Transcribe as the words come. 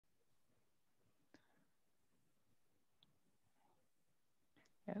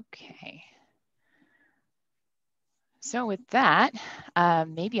Okay. So with that,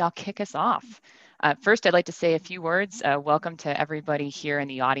 maybe I'll kick us off. First, I'd like to say a few words. Welcome to everybody here in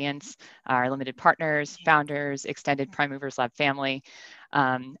the audience, our limited partners, founders, extended Prime Movers Lab family,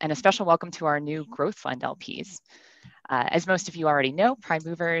 and a special welcome to our new Growth Fund LPs. As most of you already know, Prime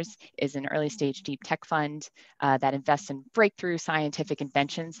Movers is an early stage deep tech fund that invests in breakthrough scientific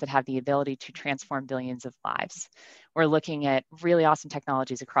inventions that have the ability to transform billions of lives. We're looking at really awesome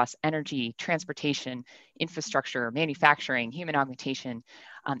technologies across energy, transportation, infrastructure, manufacturing, human augmentation,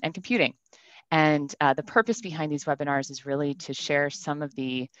 and computing. And the purpose behind these webinars is really to share some of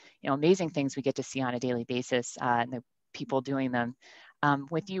the amazing things we get to see on a daily basis and the people doing them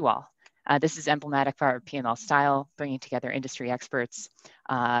with you all. This is emblematic of our PML style, bringing together industry experts,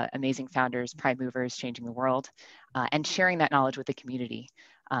 amazing founders, prime movers, changing the world, and sharing that knowledge with the community,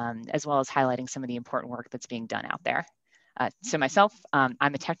 as well as highlighting some of the important work that's being done out there. So myself, I'm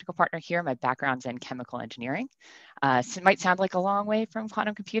a technical partner here. My background's in chemical engineering. So it might sound like a long way from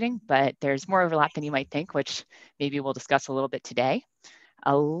quantum computing, but there's more overlap than you might think, which maybe we'll discuss a little bit today.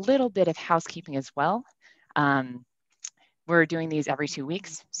 A little bit of housekeeping as well. We're doing these every 2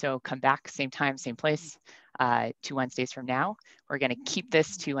 weeks, so come back, same time, same place, 2 Wednesdays from now. We're gonna keep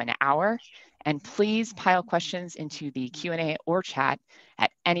this to an hour, and please pile questions into the Q&A or chat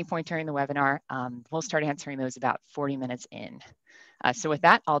at any point during the webinar. We'll start answering those about 40 minutes in. So with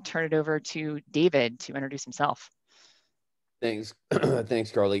that, I'll turn it over to David to introduce himself. Thanks,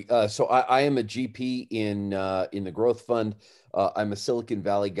 thanks, Carly. So I am a GP in the Growth Fund. I'm a Silicon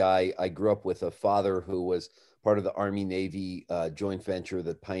Valley guy. I grew up with a father who was part of the Army-Navy joint venture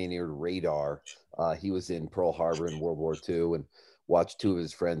that pioneered radar. He was in Pearl Harbor in World War II and watched 2 of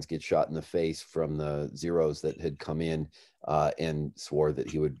his friends get shot in the face from the Zeros that had come in, and swore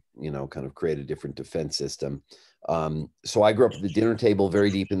that he would, kind of create a different defense system. So I grew up at the dinner table, very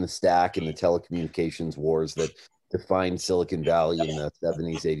deep in the stack in the telecommunications wars that defined Silicon Valley in the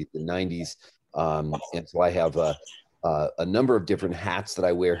 70s, 80s, and 90s. And so I have a number of different hats that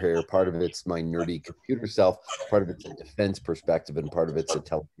I wear here. Part of it's my nerdy computer self, part of it's a defense perspective, and part of it's a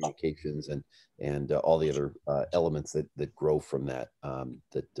telecommunications and all the other elements that grow from that,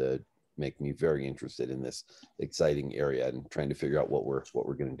 that make me very interested in this exciting area and trying to figure out what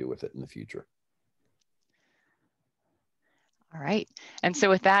we're going to do with it in the future. All right, and so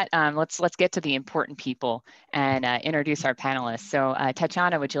with that, let's get to the important people and introduce our panelists. So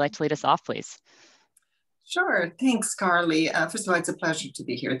Tatiana, would you like to lead us off, please? Sure, thanks, Carly. First of all, it's a pleasure to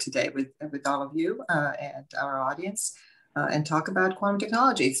be here today with all of you and our audience and talk about quantum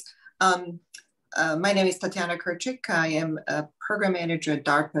technologies. My name is Tatiana Kurczyk. I am a program manager at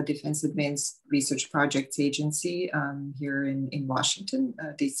DARPA Defense Advanced Research Projects Agency here in Washington,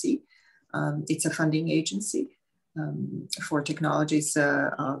 DC. It's a funding agency for technologies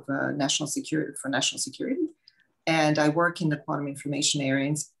of national security. And I work in the quantum information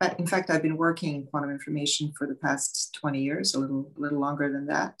area. In fact, I've been working in quantum information for the past 20 years, a little longer than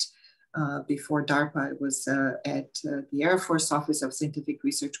that. Before DARPA, I was at the Air Force Office of Scientific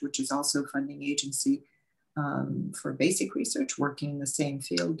Research, which is also a funding agency for basic research, working in the same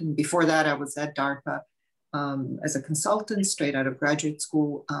field. And before that, I was at DARPA as a consultant straight out of graduate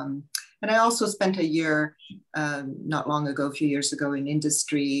school. And I also spent a year, not long ago, a few years ago, in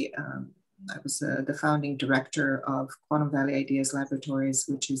industry. I was the founding director of Quantum Valley Ideas Laboratories,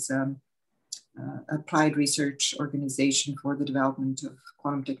 which is applied research organization for the development of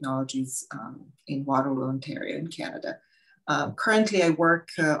quantum technologies in Waterloo, Ontario, in Canada. Currently, I work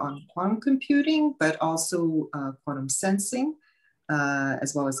on quantum computing, but also quantum sensing,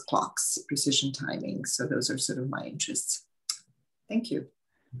 as well as clocks, precision timing. So those are sort of my interests. Thank you.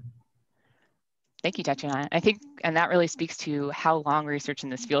 Thank you, Tatiana. I think, and that really speaks to how long research in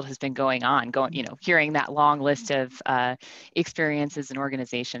this field has been going on, hearing that long list of experiences and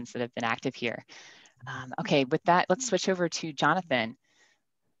organizations that have been active here. Okay, with that, let's switch over to Jonathan.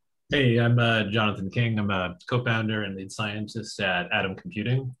 Hey, I'm Jonathan King. I'm a co-founder and lead scientist at Atom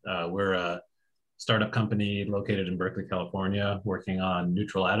Computing. We're a startup company located in Berkeley, California, working on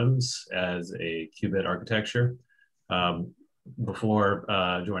neutral atoms as a qubit architecture. Before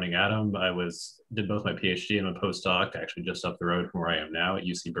joining Atom, I did both my PhD and my postdoc actually just up the road from where I am now at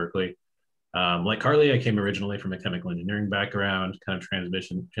UC Berkeley. Like Carly, I came originally from a chemical engineering background, kind of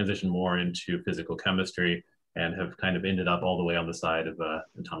transitioned more into physical chemistry, and have kind of ended up all the way on the side of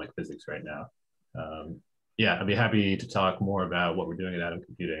atomic physics right now. Yeah, I'd be happy to talk more about what we're doing at Atom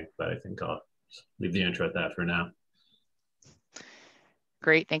Computing, but I think I'll leave the intro at that for now.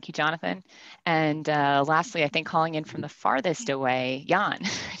 Great, thank you, Jonathan. And lastly, I think calling in from the farthest away, Jan,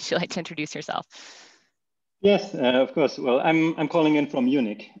 would you like to introduce yourself? Yes, of course. Well, I'm calling in from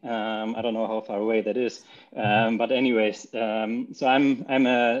Munich. I don't know how far away that is, but anyways, so I'm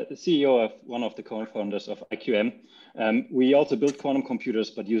a CEO of one of the co-founders of IQM. We also build quantum computers,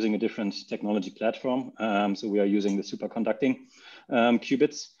 but using a different technology platform. So we are using the superconducting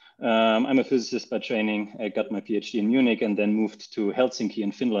qubits. I'm a physicist by training. I got my PhD in Munich and then moved to Helsinki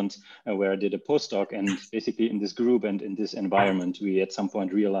in Finland, where I did a postdoc. And basically in this group and in this environment, we at some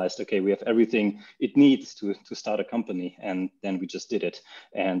point realized, okay, we have everything it needs to start a company. And then we just did it.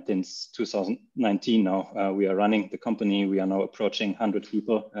 And since 2019 now, we are running the company. We are now approaching 100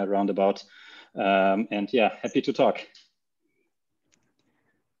 people roundabout. And yeah, happy to talk.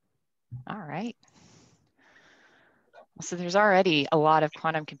 All right. So there's already a lot of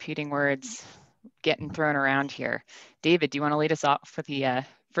quantum computing words getting thrown around here. David, do you want to lead us off for the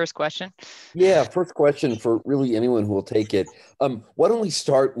first question? Yeah, first question for really anyone who will take it. Why don't we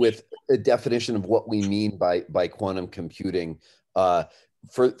start with a definition of what we mean by quantum computing?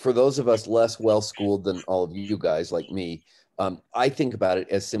 For those of us less well-schooled than all of you guys like me, I think about it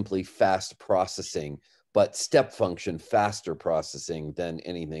as simply fast processing, but step function faster processing than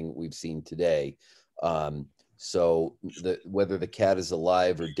anything we've seen today. So whether the cat is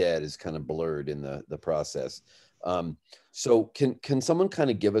alive or dead is kind of blurred in the process. So can someone kind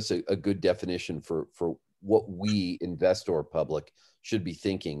of give us a good definition for what we, investor public, should be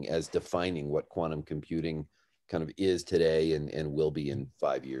thinking as defining what quantum computing kind of is today and will be in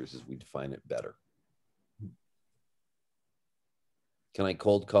 5 years as we define it better? Can I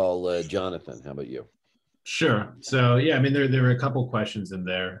cold call Jonathan? How about you? Sure. So yeah, I mean, there were a couple questions in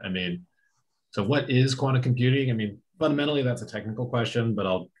there. I mean, so what is quantum computing? I mean, fundamentally, that's a technical question, but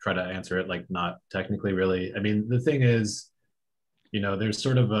I'll try to answer it like not technically really. I mean, the thing is, there's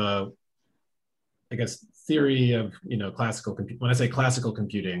sort of a, I guess, theory of, classical computing. When I say classical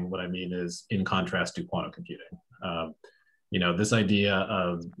computing, what I mean is in contrast to quantum computing. This idea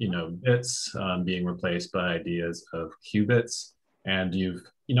of, bits being replaced by ideas of qubits. And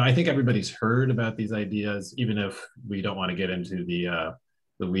I think everybody's heard about these ideas, even if we don't want to get into the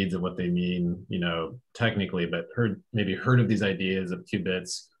weeds of what they mean, technically, but maybe heard of these ideas of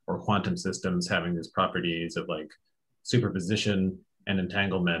qubits or quantum systems having these properties of like superposition and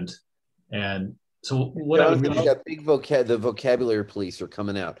entanglement. And so what Jonathan, I would really... got big the vocabulary police are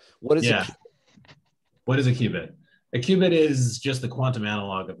coming out. What is a qubit? What is a qubit? A qubit is just the quantum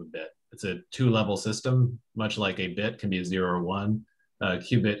analog of a bit. It's a two-level system, much like a bit can be a 0 or 1. A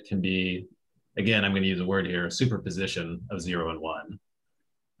qubit can be, again, I'm going to use a word here, a superposition of 0 and 1.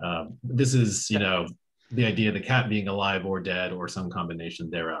 This is, the idea of the cat being alive or dead or some combination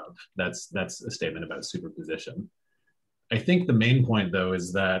thereof. That's a statement about superposition. I think the main point, though,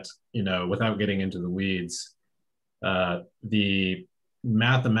 is that, without getting into the weeds, the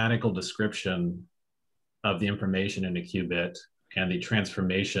mathematical description of the information in a qubit and the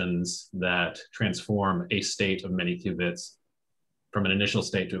transformations that transform a state of many qubits from an initial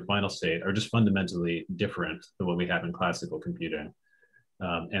state to a final state are just fundamentally different than what we have in classical computing.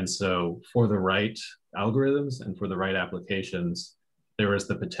 And so for the right algorithms and for the right applications, there is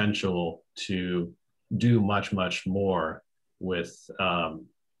the potential to do much, much more with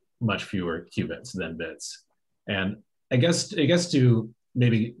much fewer qubits than bits. And I guess to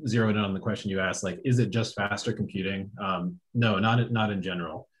maybe zero in on the question you asked, like, is it just faster computing? No, not in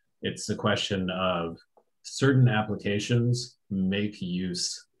general. It's a question of certain applications make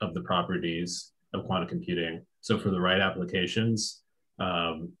use of the properties of quantum computing. So for the right applications,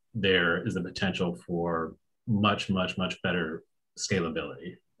 there is the potential for much, much, much better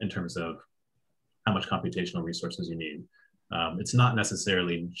scalability in terms of how much computational resources you need. It's not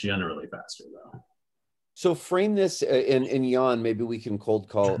necessarily generally faster, though. So frame this, and Jan, maybe we can cold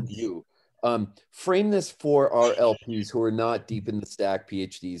call you. Frame this for our LPs who are not deep in the stack,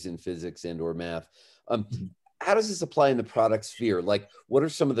 PhDs in physics and or math. How does this apply in the product sphere? Like, what are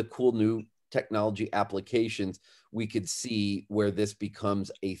some of the cool new technology applications we could see where this becomes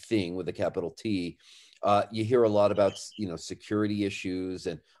a thing with a capital T? You hear a lot about, security issues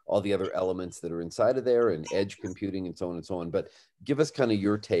and all the other elements that are inside of there and edge computing and so on and so on. But give us kind of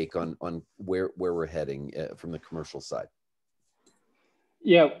your take on where we're heading from the commercial side.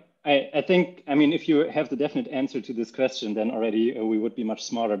 Yeah, I think, if you have the definite answer to this question, then already we would be much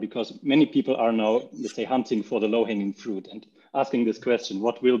smarter, because many people are now, let's say, hunting for the low-hanging fruit and asking this question: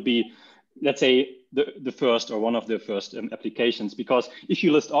 what will be, let's say, the first or one of the first applications? Because if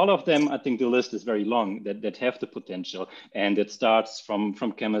you list all of them, I think the list is very long that have the potential, and it starts from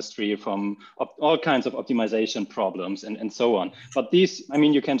chemistry, from all kinds of optimization problems and so on. But these,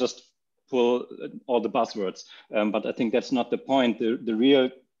 you can just pull all the buzzwords, but I think that's not the point. The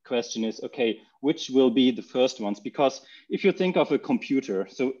real question is, okay, which will be the first ones? Because if you think of a computer,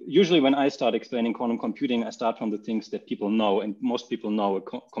 so usually when I start explaining quantum computing, I start from the things that people know, and most people know a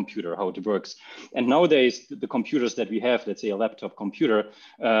computer, how it works. And nowadays, the computers that we have, let's say a laptop computer,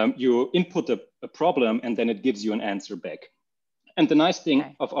 you input a problem and then it gives you an answer back. And the nice thing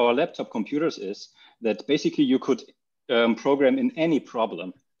of our laptop computers is that basically you could program in any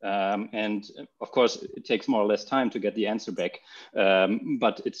problem. And of course, it takes more or less time to get the answer back,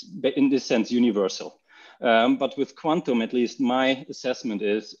 but it's in this sense universal. But with quantum, at least my assessment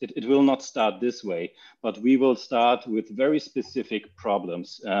is it will not start this way, but we will start with very specific problems.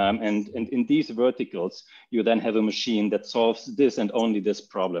 And in these verticals, you then have a machine that solves this and only this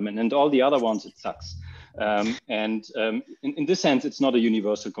problem. And all the other ones, it sucks. In this sense, it's not a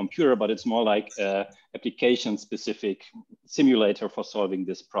universal computer, but it's more like an application-specific simulator for solving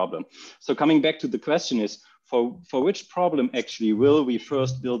this problem. So coming back to the question is, for which problem actually will we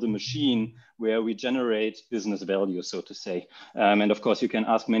first build a machine where we generate business value, so to say? And of course, you can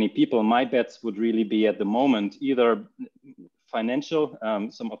ask many people. My bets would really be at the moment either financial,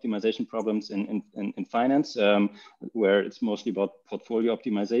 some optimization problems in finance, where it's mostly about portfolio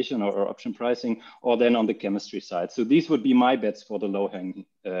optimization or option pricing, or then on the chemistry side. So these would be my bets for the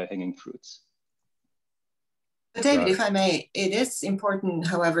low-hanging fruits. David, if I may, it is important,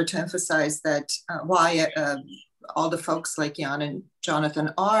 however, to emphasize that why all the folks like Jan and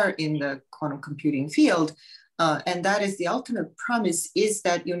Jonathan are in the quantum computing field, and that is the ultimate promise is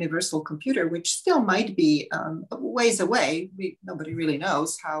that universal computer, which still might be ways away. Nobody really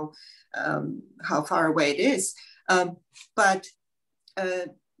knows how far away it is. But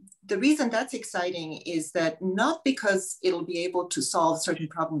the reason that's exciting is that not because it'll be able to solve certain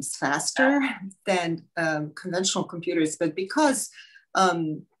problems faster than conventional computers, but because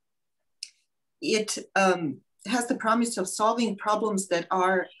it has the promise of solving problems that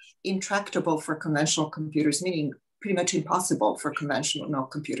are intractable for conventional computers, meaning pretty much impossible for conventional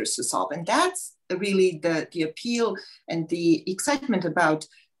computers to solve. And that's really the appeal and the excitement about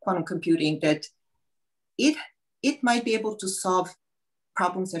quantum computing, that it might be able to solve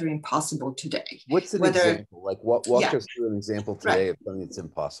problems that are impossible today. What's an example? Like walk us through an example today of something that's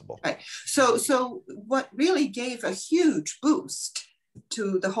impossible. Right. So what really gave a huge boost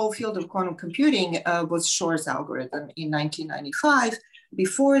to the whole field of quantum computing was Shor's algorithm in 1995.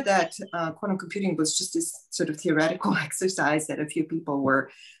 Before that, quantum computing was just this sort of theoretical exercise that a few people were,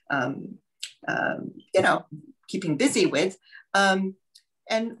 keeping busy with. And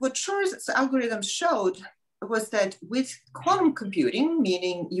what Shor's algorithm showed was that with quantum computing,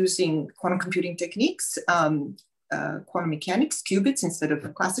 meaning using quantum computing techniques, quantum mechanics, qubits instead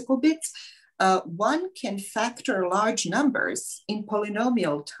of classical bits, one can factor large numbers in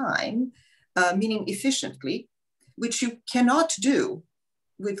polynomial time, meaning efficiently, which you cannot do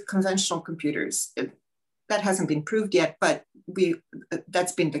with conventional computers. That hasn't been proved yet, but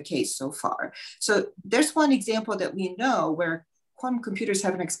that's been the case so far. So there's one example that we know where quantum computers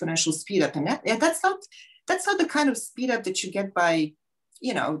have an exponential speed up, and that's not the kind of speed up that you get by,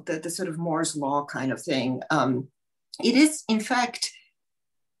 the sort of Moore's law kind of thing. It is, in fact,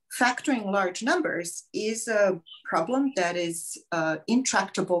 factoring large numbers is a problem that is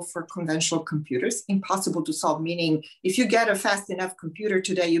intractable for conventional computers, impossible to solve, meaning if you get a fast enough computer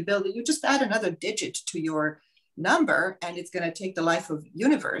today, you build it, you just add another digit to your number, and it's going to take the life of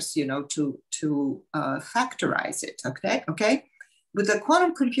universe, to factorize it, okay? With a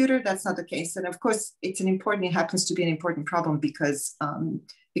quantum computer, that's not the case. And of course, it happens to be an important problem because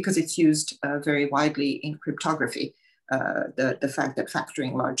it's used very widely in cryptography. The fact that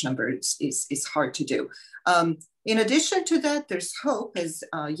factoring large numbers is hard to do. In addition to that, there's hope, as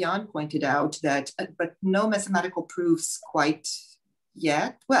Jan pointed out, but no mathematical proofs quite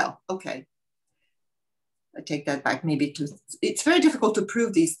yet. Well, okay. I take that back. It's very difficult to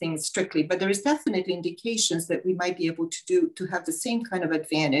prove these things strictly, but there is definitely indications that we might be able to have the same kind of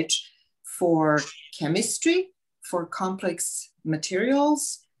advantage for chemistry, for complex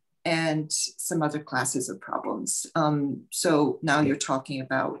materials, and some other classes of problems. So now you're talking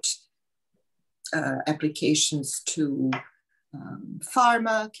about applications to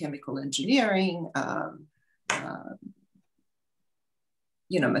pharma, chemical engineering,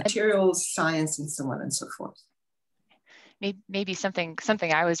 materials science, and so on and so forth. Maybe something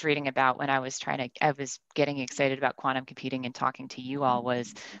I was reading about when I was getting excited about quantum computing and talking to you all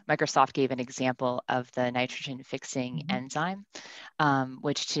was Microsoft gave an example of the nitrogen fixing enzyme,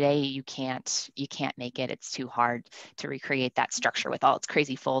 which today you can't make it. It's too hard to recreate that structure with all its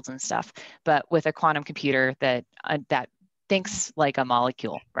crazy folds and stuff. But with a quantum computer that thinks like a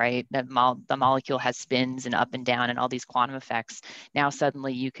molecule, right? The molecule has spins and up and down and all these quantum effects. Now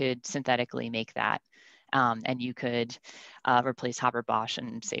suddenly you could synthetically make that, and you could replace Haber-Bosch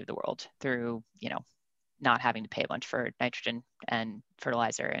and save the world through, not having to pay a bunch for nitrogen and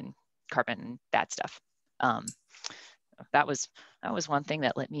fertilizer and carbon and that stuff. That was one thing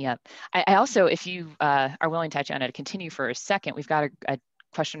that lit me up. I also, if you are willing, Tatiana, to continue for a second, we've got a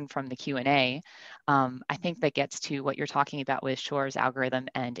question from the Q&A. I think that gets to what you're talking about with Shor's algorithm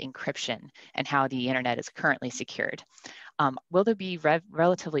and encryption and how the internet is currently secured. Will there be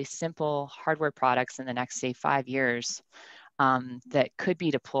relatively simple hardware products in the next, say, 5 years that could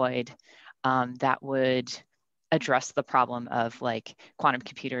be deployed that would address the problem of like quantum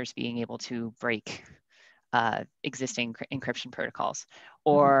computers being able to break existing encryption protocols?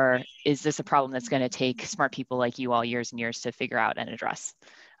 Or is this a problem that's going to take smart people like you all years and years to figure out and address?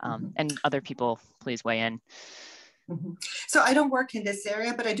 And other people, please weigh in. So I don't work in this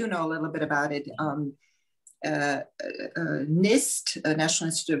area, but I do know a little bit about it. NIST, National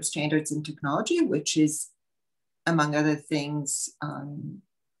Institute of Standards and Technology, which is, among other things,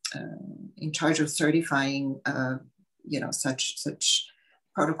 in charge of certifying, such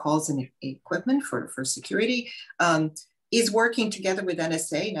protocols and equipment for security, is working together with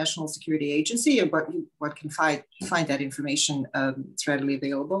NSA, National Security Agency, and what can find that information. It's readily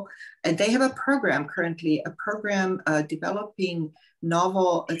available. And they have a program currently, developing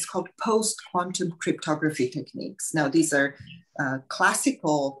novel, it's called post-quantum cryptography techniques. Now, these are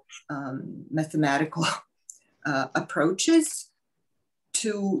classical mathematical approaches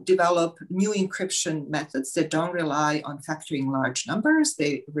to develop new encryption methods that don't rely on factoring large numbers.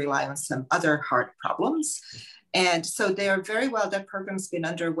 They rely on some other hard problems. And so they are very well, that program's been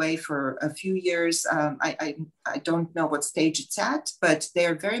underway for a few years. I don't know what stage it's at, but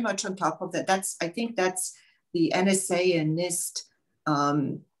they're very much on top of that. I think that's the NSA and NIST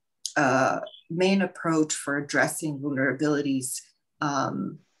main approach for addressing vulnerabilities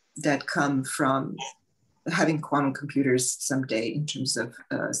that come from having quantum computers someday in terms of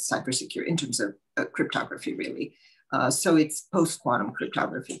cybersecurity, in terms of cryptography, really. So it's post-quantum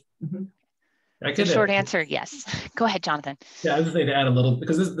cryptography. The short answer, yes. Go ahead, Jonathan. Yeah, I was just saying to add a little,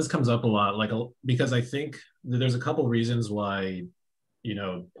 because this comes up a lot, because I think there's a couple reasons why,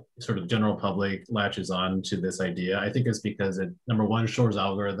 sort of general public latches on to this idea. I think it's because number one, Shor's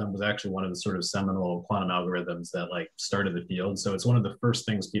algorithm was actually one of the sort of seminal quantum algorithms that started the field. So it's one of the first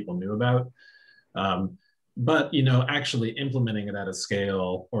things people knew about. But, actually implementing it at a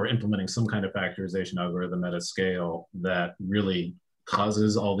scale, or implementing some kind of factorization algorithm at a scale that really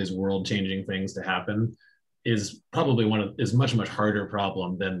causes all these world-changing things to happen is probably is much harder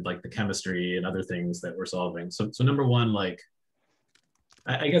problem than the chemistry and other things that we're solving. So number one,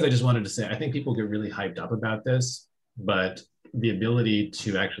 I guess I just wanted to say, I think people get really hyped up about this, but the ability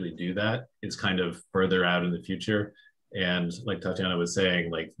to actually do that is kind of further out in the future. And like Tatiana was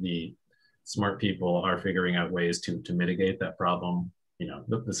saying, the smart people are figuring out ways to mitigate that problem,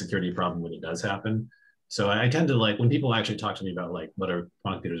 the security problem when it does happen. So I tend to when people actually talk to me about what are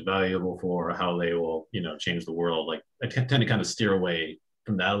quantum computers valuable for, how they will, change the world, I tend to kind of steer away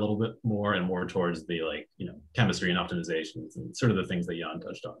from that a little bit more and more towards the chemistry and optimizations and sort of the things that Jan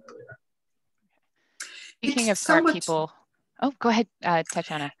touched on earlier. Speaking of smart people, oh, go ahead,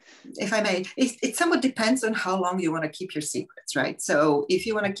 Tatiana. If I may, it somewhat depends on how long you want to keep your secrets, right? So if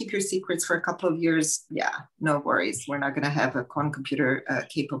you want to keep your secrets for a couple of years, yeah, no worries. We're not going to have a quantum computer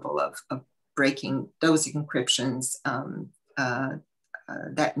capable of breaking those encryptions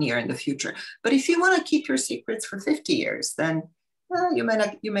that near in the future. But if you want to keep your secrets for 50 years, then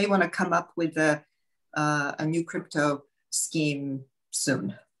you may want to come up with a new crypto scheme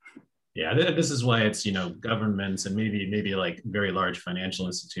soon. Yeah, this is why it's, governments and maybe very large financial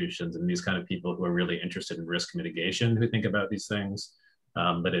institutions and these kind of people who are really interested in risk mitigation who think about these things.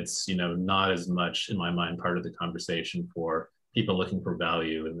 But it's, not as much, in my mind, part of the conversation for people looking for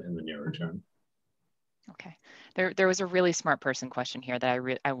value in the nearer term. Okay. There was a really smart person question here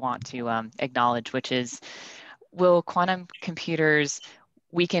that I want to acknowledge, which is, will quantum computers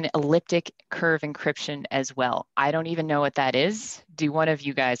weaken elliptic curve encryption as well? I don't even know what that is. Do one of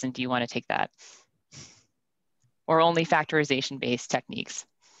you guys, and do you want to take that? Or only factorization-based techniques?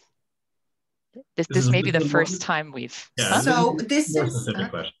 This may be the first time we've... Yeah, so this is... is... a specific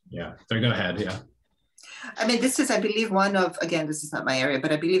question. Yeah, so go ahead, yeah. I mean, this is, I believe, one of, again, this is not my area,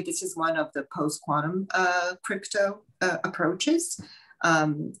 but I believe this is one of the post-quantum crypto approaches.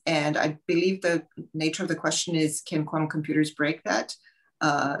 And I believe the nature of the question is, can quantum computers break that?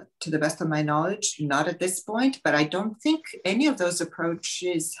 To the best of my knowledge, not at this point, but I don't think any of those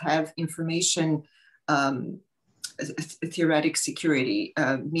approaches have information theoretic security,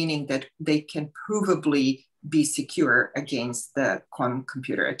 meaning that they can provably be secure against the quantum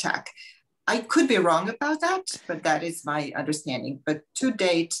computer attack. I could be wrong about that, but that is my understanding. But to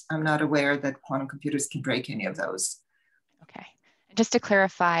date, I'm not aware that quantum computers can break any of those. Okay. And just to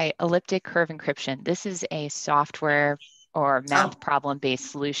clarify, elliptic curve encryption, this is a software or math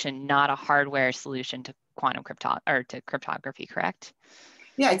problem-based solution, not a hardware solution to quantum cryptography, correct?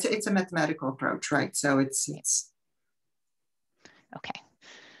 Yeah, it's a mathematical approach, right? So it's okay.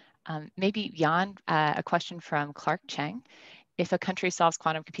 Maybe Jan, a question from Clark Cheng. If a country solves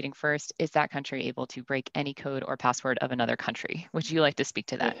quantum computing first, is that country able to break any code or password of another country? Would you like to speak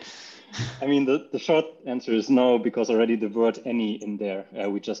to that? I mean, the short answer is no, because already the word any in there,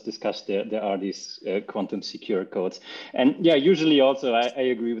 we just discussed there are these quantum secure codes. And yeah, usually also I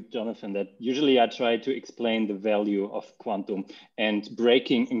agree with Jonathan that usually I try to explain the value of quantum, and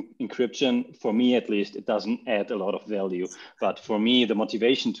breaking encryption, for me at least, it doesn't add a lot of value. But for me, the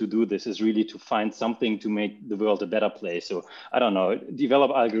motivation to do this is really to find something to make the world a better place. So I don't know,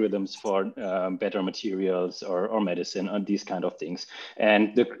 develop algorithms for better materials or medicine or these kind of things.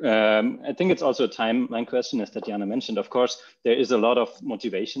 And I think it's also a timeline question, as Tatjana mentioned. Of course, there is a lot of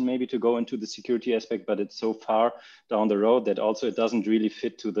motivation maybe to go into the security aspect, but it's so far down the road that also it doesn't really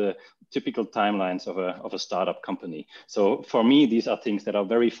fit to the typical timelines of a startup company. So for me, these are things that are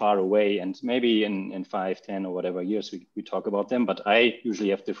very far away, and maybe in 5, 10 or whatever years we talk about them, but I usually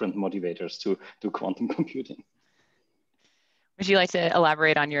have different motivators to quantum computing. Would you like to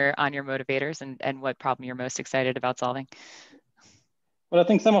elaborate on your motivators and what problem you're most excited about solving? Well, I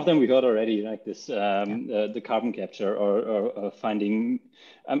think some of them we heard already, like this, the carbon capture or finding.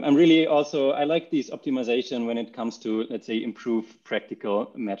 I'm really also, I like these optimization when it comes to, let's say, improve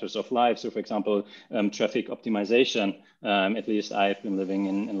practical matters of life. So for example, traffic optimization. At least I've been living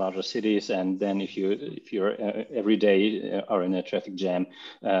in larger cities, and then if you're every day are in a traffic jam,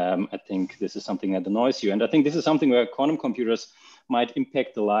 I think this is something that annoys you. And I think this is something where quantum computers might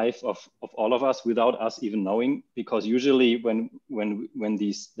impact the life of all of us without us even knowing, because usually when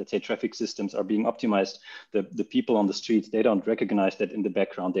these, let's say, traffic systems are being optimized, the people on the streets, they don't recognize that in the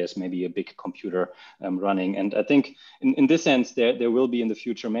background there's maybe a big computer running. And I think in this sense, there will be in the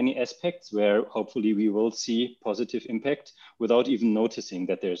future many aspects where hopefully we will see positive impact without even noticing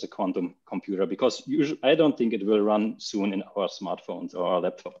that there's a quantum computer, because usually, I don't think it will run soon in our smartphones or our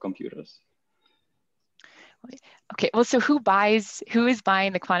laptop computers. Okay, well, so who is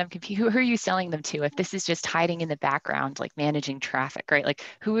buying the quantum computer? Who are you selling them to? If this is just hiding in the background, like managing traffic, right? Like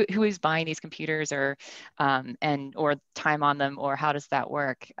who is buying these computers, or or time on them, or how does that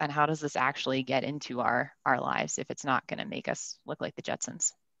work? And how does this actually get into our lives if it's not going to make us look like the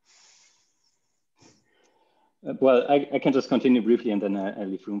Jetsons? Well, I can just continue briefly and then I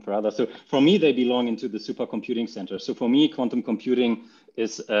leave room for others. So for me, they belong into the supercomputing center. So for me, quantum computing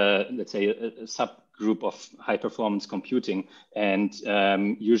is, let's say, a subgroup of high performance computing. And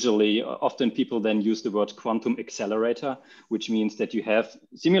usually, often people then use the word quantum accelerator, which means that you have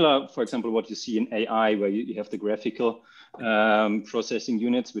similar, for example, what you see in AI, where you have the graphical processing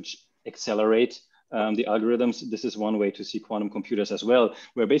units, which accelerate the algorithms. This is one way to see quantum computers as well,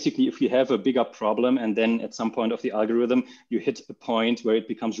 where basically if you have a bigger problem and then at some point of the algorithm, you hit a point where it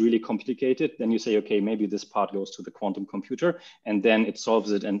becomes really complicated, then you say, okay, maybe this part goes to the quantum computer, and then it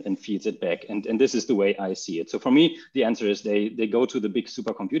solves it and feeds it back. And this is the way I see it. So for me, the answer is they go to the big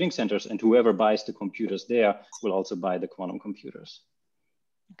supercomputing centers, and whoever buys the computers there will also buy the quantum computers.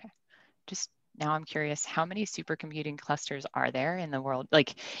 Okay, just now I'm curious, how many supercomputing clusters are there in the world?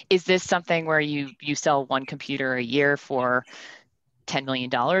 Like, is this something where you sell one computer a year for $10 million,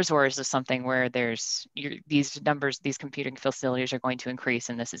 or is this something where these computing facilities are going to increase,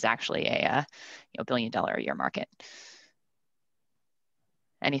 and this is actually a $1 billion a year market?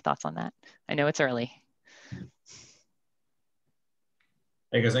 Any thoughts on that? I know it's early.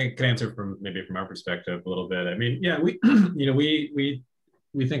 I guess I can answer from our perspective a little bit. I mean, yeah,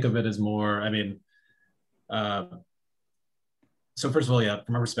 we think of it as more, I mean, so first of all, yeah,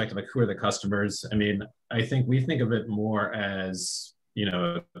 from our perspective, like, who are the customers? I mean, I think we think of it more as,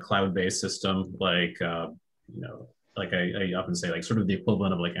 a cloud-based system, like, like I often say, like sort of the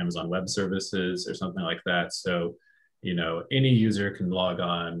equivalent of like Amazon Web Services or something like that. So, any user can log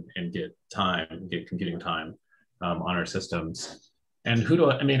on and get computing time on our systems. And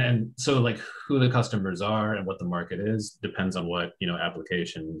and so like who the customers are and what the market is depends on what,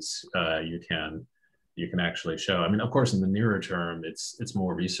 applications you can actually show. I mean, of course, in the nearer term, it's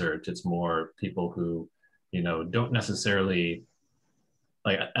more research. It's more people who, don't necessarily,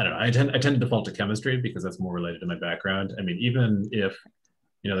 like, I don't know, I tend to default to chemistry because that's more related to my background. I mean, even if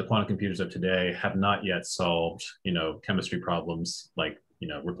the quantum computers of today have not yet solved, chemistry problems like,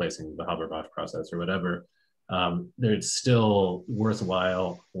 replacing the Haber-Bosch process or whatever. It's still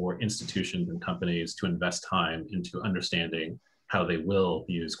worthwhile for institutions and companies to invest time into understanding how they will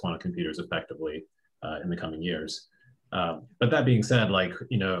use quantum computers effectively in the coming years. But that being said,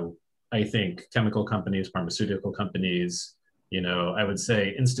 I think chemical companies, pharmaceutical companies, I would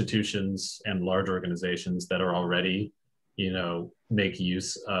say institutions and large organizations that are already, make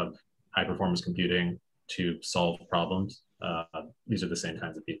use of high performance computing to solve problems. These are the same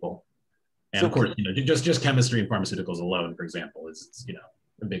kinds of people. And so, of course, just chemistry and pharmaceuticals alone, for example, is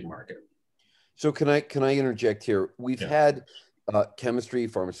a big market. So can I interject here? We've had chemistry,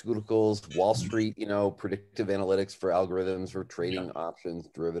 pharmaceuticals, Wall Street, predictive analytics for algorithms for trading options,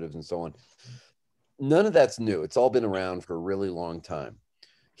 derivatives, and so on. None of that's new. It's all been around for a really long time.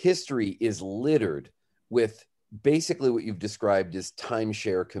 History is littered with basically what you've described as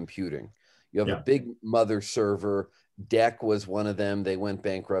timeshare computing. You have a big mother server. DEC was one of them. They went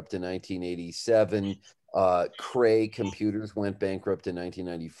bankrupt in 1987. Cray Computers went bankrupt in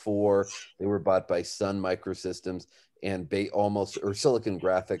 1994. They were bought by Sun Microsystems and Silicon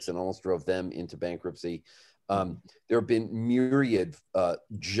Graphics, and almost drove them into bankruptcy. There have been myriad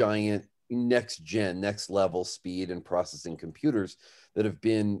giant next level speed and processing computers that have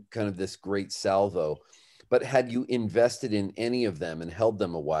been kind of this great salvo. But had you invested in any of them and held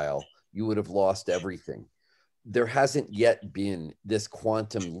them a while, you would have lost everything. There hasn't yet been this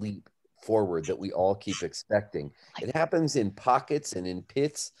quantum leap forward that we all keep expecting. It happens in pockets and in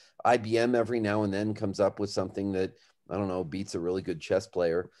pits. IBM every now and then comes up with something that, I don't know, beats a really good chess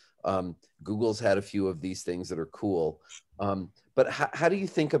player. Google's had a few of these things that are cool. But how do you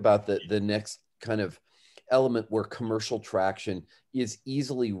think about the next kind of element where commercial traction is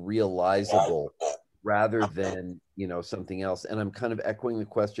easily realizable rather than, something else? And I'm kind of echoing the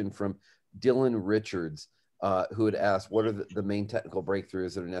question from Dylan Richards, who had asked, what are the main technical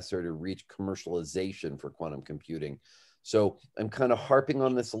breakthroughs that are necessary to reach commercialization for quantum computing? So I'm kind of harping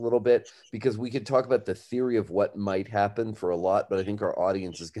on this a little bit because we could talk about the theory of what might happen for a lot, but I think our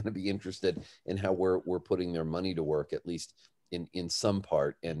audience is going to be interested in how we're putting their money to work, at least in some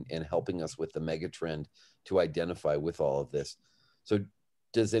part, and helping us with the mega trend to identify with all of this. So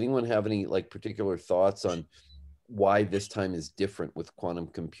does anyone have any particular thoughts on why this time is different with quantum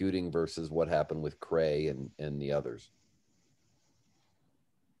computing versus what happened with Cray and the others?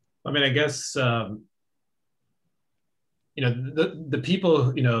 I mean, I guess, the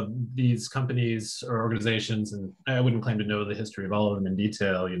people, these companies or organizations, and I wouldn't claim to know the history of all of them in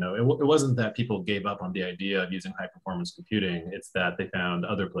detail, it wasn't that people gave up on the idea of using high performance computing. It's that they found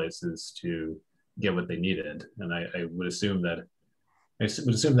other places to get what they needed. And I would assume that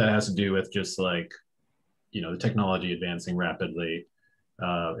has to do with just the technology advancing rapidly,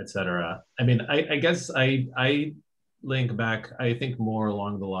 et cetera. I mean, I guess I link back, I think more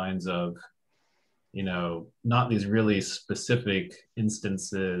along the lines of, not these really specific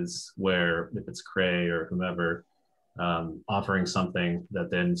instances where if it's Cray or whomever offering something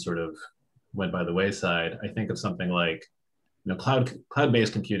that then sort of went by the wayside. I think of something like,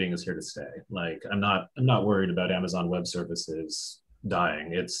 cloud-based computing is here to stay. I'm not worried about Amazon Web Services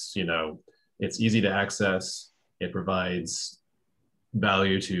dying. It's, it's easy to access. It provides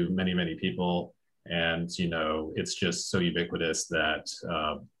value to many, many people. And, it's just so ubiquitous that,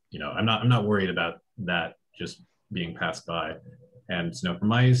 I'm not worried about that just being passed by. And, from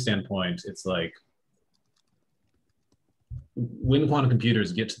my standpoint, it's when quantum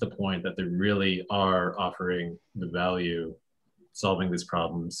computers get to the point that they really are offering the value, solving these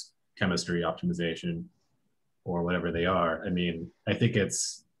problems, chemistry, optimization, or whatever they are, I mean, I think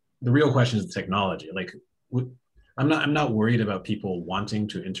the real question is the technology. I'm not worried about people wanting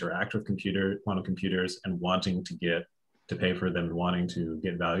to interact with quantum computers and wanting to pay for them and wanting to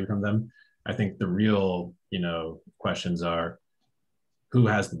get value from them. I think the real, questions are who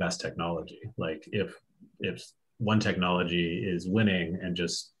has the best technology. If one technology is winning and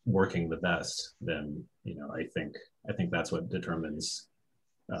just working the best, then I think that's what determines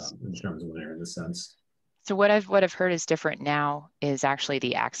winner in this sense. So what I've heard is different now is actually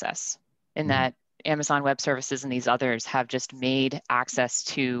the access, in that Amazon Web Services and these others have just made access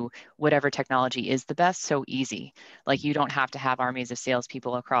to whatever technology is the best so easy. You don't have to have armies of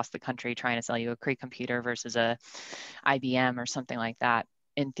salespeople across the country trying to sell you a Cray computer versus a IBM or something like that.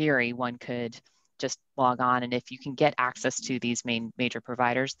 In theory, one could just log on, and if you can get access to these major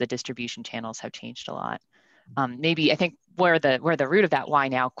providers, the distribution channels have changed a lot. Maybe I think where the root of that why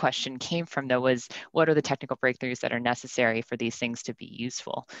now question came from, though, was what are the technical breakthroughs that are necessary for these things to be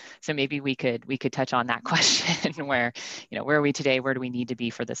useful? So maybe we could touch on that question where, where are we today? Where do we need to be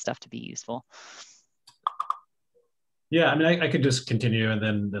for this stuff to be useful? Yeah, I mean, I could just continue and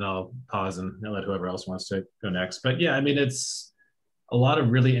then I'll pause and I'll let whoever else wants to go next. But yeah, I mean, it's a lot of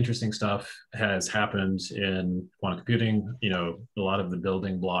really interesting stuff has happened in quantum computing. A lot of the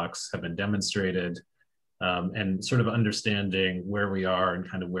building blocks have been demonstrated, and sort of understanding where we are and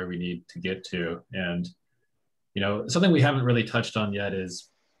kind of where we need to get to. And, something we haven't really touched on yet is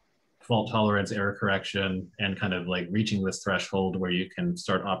fault tolerance, error correction, and kind of like reaching this threshold where you can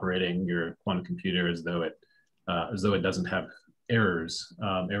start operating your quantum computer as though it doesn't have errors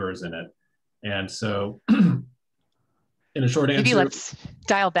in it. And so in a short answer, maybe let's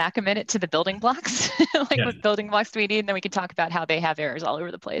dial back a minute to the building blocks. What building blocks do we need? And then we can talk about how they have errors all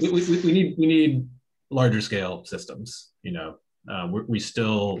over the place. We need larger scale systems. We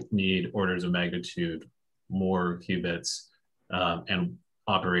still need orders of magnitude more qubits and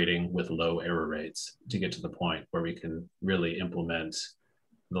operating with low error rates to get to the point where we can really implement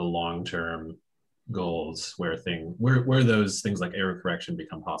the long-term goals where those things like error correction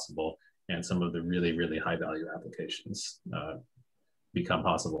become possible, and some of the really, really high value applications become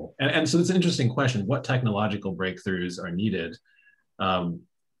possible. And so it's an interesting question. What technological breakthroughs are needed?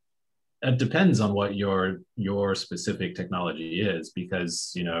 It depends on what your specific technology is,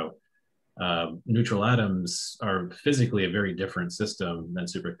 because neutral atoms are physically a very different system than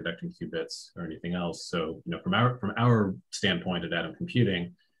superconducting qubits or anything else. So from our standpoint at Atom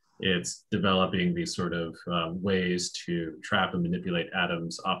Computing, it's developing these sort of ways to trap and manipulate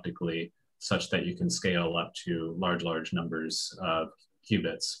atoms optically such that you can scale up to large numbers of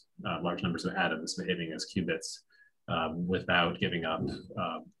qubits, large numbers of atoms behaving as qubits without giving up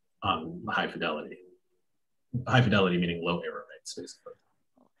on high fidelity. High fidelity meaning low error rates, basically.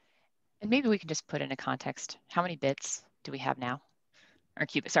 And maybe we can just put into context, how many bits do we have now? Or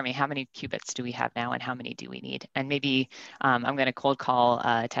qubits, sorry, how many qubits do we have now and how many do we need? And maybe I'm going to cold call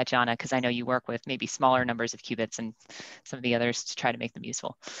Tatjana, because I know you work with maybe smaller numbers of qubits and some of the others to try to make them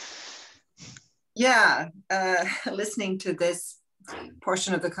useful. Yeah, listening to this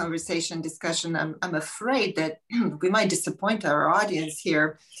portion of the conversation discussion, I'm afraid that we might disappoint our audience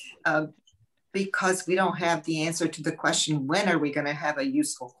here because we don't have the answer to the question, when are we going to have a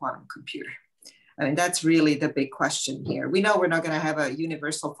useful quantum computer? I mean, that's really the big question here. We know we're not going to have a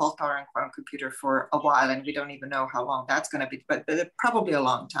universal fault tolerant quantum computer for a while, and we don't even know how long that's going to be, but probably a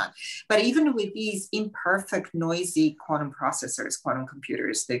long time. But even with these imperfect, noisy quantum processors, quantum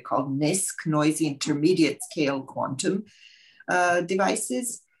computers, they're called NISQ, noisy intermediate scale quantum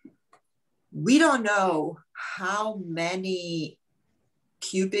devices, we don't know how many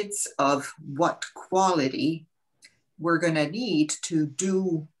qubits of what quality we're going to need to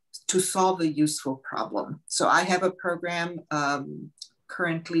solve a useful problem. So I have a program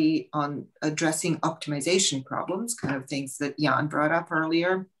currently on addressing optimization problems, kind of things that Jan brought up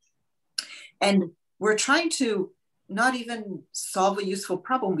earlier. And we're trying to not even solve a useful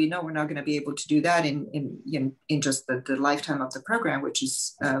problem. We know we're not going to be able to do that in just the lifetime of the program, which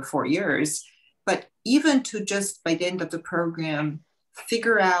is 4 years. But even to just by the end of the program,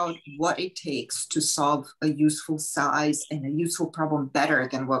 figure out what it takes to solve a useful size and a useful problem better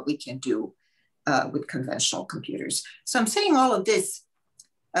than what we can do with conventional computers. So I'm saying all of this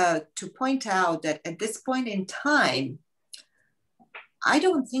to point out that at this point in time, I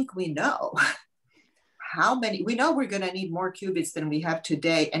don't think we know how many. We know we're going to need more qubits than we have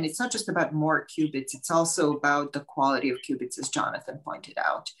today. And it's not just about more qubits, it's also about the quality of qubits, as Jonathan pointed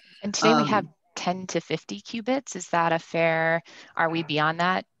out. And today we have 10 to 50 qubits. Is that a fair, are we beyond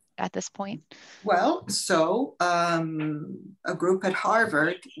that at this point? Well, so a group at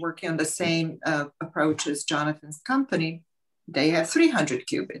Harvard working on the same approach as Jonathan's company, they have 300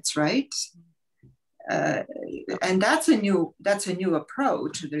 qubits, right? And that's a new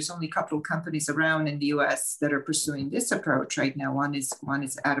approach. There's only a couple of companies around in the US that are pursuing this approach right now. One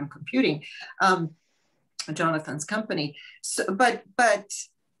is Atom Computing, Jonathan's company. So, but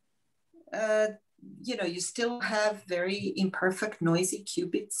you still have very imperfect, noisy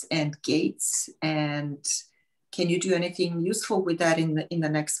qubits and gates. And can you do anything useful with that in the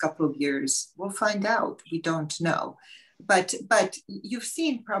next couple of years? We'll find out. We don't know. But you've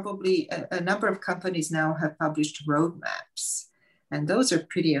seen probably a number of companies now have published roadmaps, and those are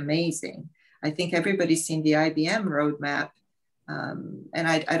pretty amazing. I think everybody's seen the IBM roadmap, and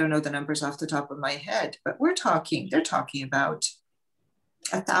I don't know the numbers off the top of my head, but they're talking about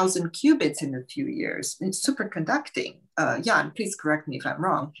 1,000 qubits in a few years. It's superconducting. Jan, please correct me if I'm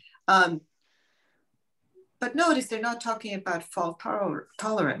wrong. but notice they're not talking about fault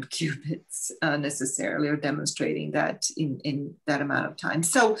tolerant qubits necessarily, or demonstrating that in that amount of time.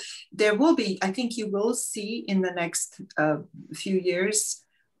 So there will be, I think you will see in the next few years,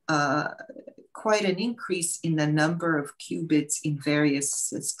 quite an increase in the number of qubits in various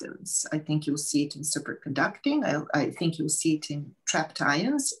systems. I think you'll see it in superconducting. I think you'll see it in trapped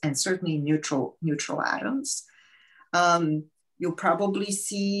ions, and certainly neutral atoms. You'll probably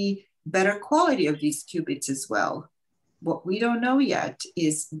see better quality of these qubits as well. What we don't know yet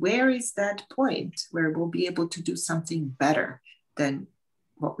is, where is that point where we'll be able to do something better than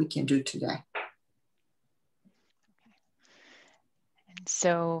what we can do today? And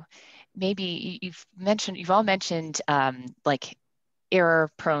so maybe you've all mentioned like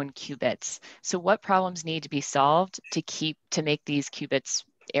error-prone qubits. So what problems need to be solved to make these qubits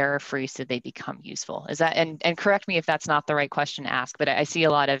error-free so they become useful? Is that, and correct me if that's not the right question to ask, but I see a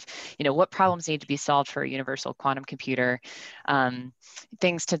lot of, what problems need to be solved for a universal quantum computer,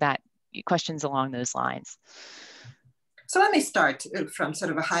 things to that, questions along those lines. So let me start from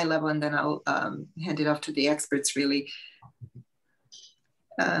sort of a high level, and then I'll hand it off to the experts really.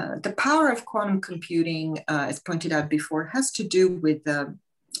 The power of quantum computing, as pointed out before, has to do with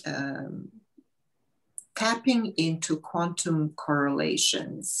tapping into quantum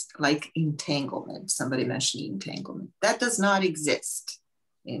correlations like entanglement. Somebody mentioned entanglement. That does not exist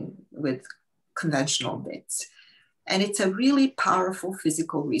with conventional bits. And it's a really powerful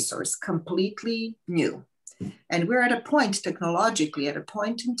physical resource, completely new. And we're at a point technologically, at a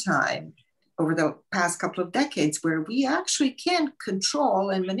point in time over the past couple of decades where we actually can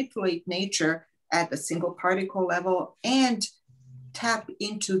control and manipulate nature at a single particle level and tap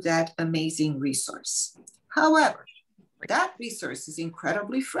into that amazing resource. However, that resource is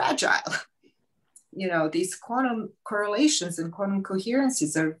incredibly fragile. These quantum correlations and quantum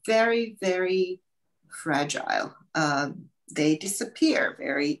coherences are very, very fragile. They disappear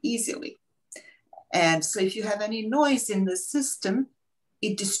very easily. And so if you have any noise in the system,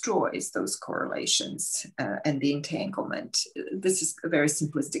 it destroys those correlations and the entanglement. This is a very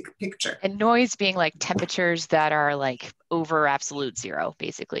simplistic picture. And noise being like temperatures that are like over absolute zero,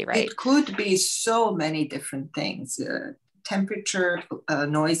 basically, right? It could be so many different things. Temperature,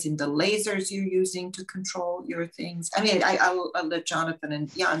 noise in the lasers you're using to control your things. I mean, I'll let Jonathan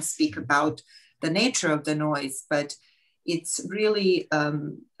and Jan speak about the nature of the noise, but it's really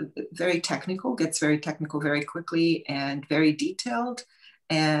very technical, gets very technical very quickly and very detailed.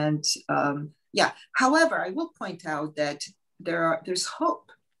 And however, I will point out that there's hope.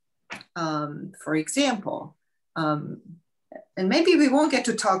 For example, and maybe we won't get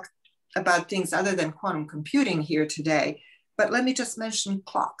to talk about things other than quantum computing here today, but let me just mention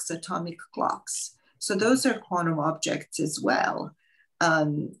clocks, atomic clocks. So those are quantum objects as well.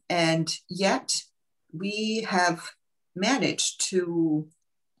 And yet we have managed to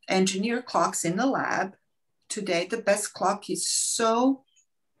engineer clocks in the lab. Today, the best clock is so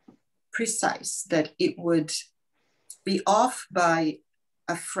precise that it would be off by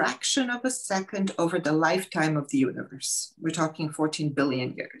a fraction of a second over the lifetime of the universe. We're talking 14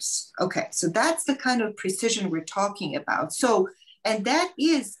 billion years. Okay, so that's the kind of precision we're talking about. So, and that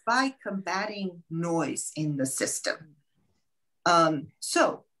is by combating noise in the system.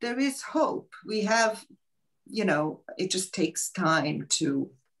 So there is hope. We have, it just takes time to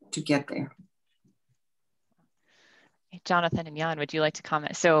get there. Jonathan and Jan, would you like to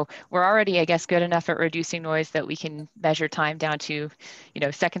comment? So we're already, I guess, good enough at reducing noise that we can measure time down to,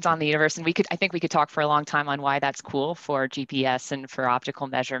 seconds on the universe. And I think we could talk for a long time on why that's cool for GPS and for optical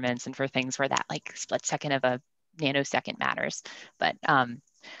measurements and for things where that like split second of a nanosecond matters. But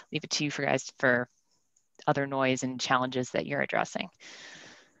leave it to you guys for other noise and challenges that you're addressing.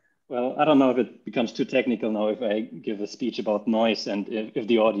 Well, I don't know if it becomes too technical now if I give a speech about noise and if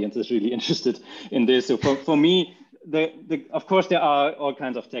the audience is really interested in this. So for me, of course, there are all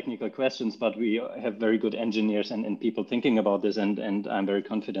kinds of technical questions, but we have very good engineers and people thinking about this, and I'm very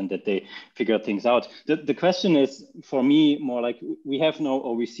confident that they figure things out. The question is, for me, more like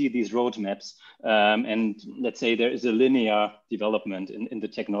we see these roadmaps, and let's say there is a linear development in the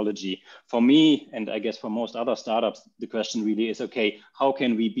technology. For me, and I guess for most other startups, the question really is, okay, how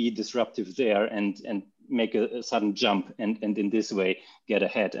can we be disruptive there and make a sudden jump and in this way get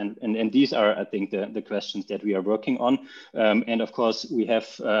ahead? And these are, I think, the questions that we are working on. And of course, we have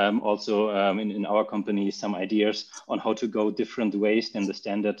also in our company some ideas on how to go different ways than the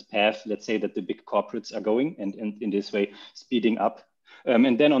standard path, let's say, that the big corporates are going, and in this way speeding up.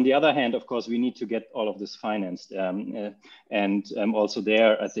 And then on the other hand, of course, we need to get all of this financed. And also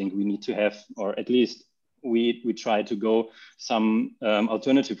there, I think we need to have, or at least we try to go some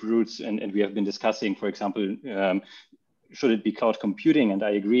alternative routes, and we have been discussing, for example, should it be cloud computing? And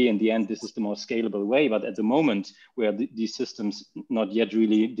I agree, in the end, this is the most scalable way. But at the moment, where these systems not yet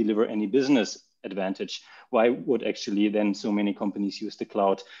really deliver any business advantage, why would actually then so many companies use the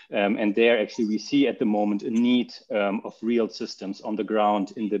cloud? And there actually we see at the moment a need of real systems on the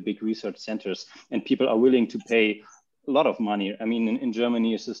ground in the big research centers, and people are willing to pay a lot of money. I mean, in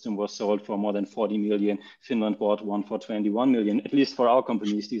Germany, a system was sold for more than 40 million. Finland bought one for 21 million. At least for our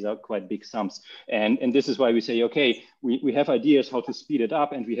companies, these are quite big sums. And this is why we say, okay, we have ideas how to speed it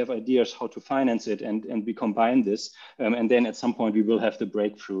up, and we have ideas how to finance it, and we combine this. And then at some point we will have the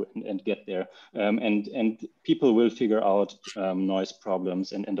breakthrough and get there. And people will figure out noise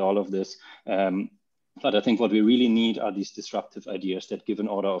problems and all of this. But I think what we really need are these disruptive ideas that give an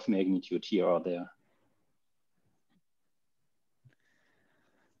order of magnitude here or there.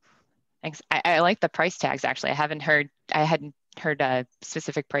 Thanks. I like the price tags, actually. I hadn't heard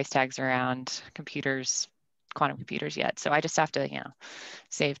specific price tags around computers, quantum computers yet. So I just have to,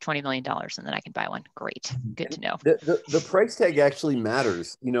 save $20 million and then I can buy one. Great. Good to know. The price tag actually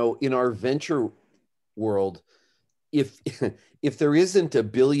matters. In our venture world, if there isn't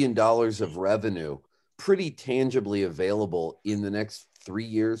 $1 billion of revenue pretty tangibly available in the next 3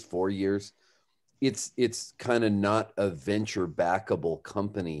 years, 4 years, it's kind of not a venture backable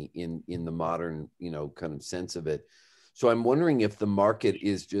company in the modern, kind of sense of it. So I'm wondering if the market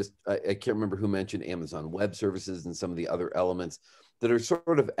is just, I can't remember who mentioned Amazon Web Services and some of the other elements that are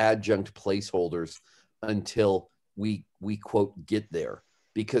sort of adjunct placeholders until we quote get there,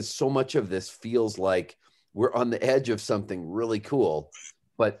 because so much of this feels like we're on the edge of something really cool,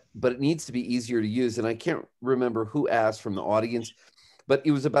 but it needs to be easier to use. And I can't remember who asked from the audience, but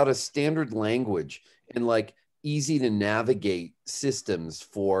it was about a standard language and like easy to navigate systems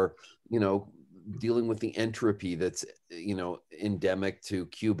for, dealing with the entropy that's, endemic to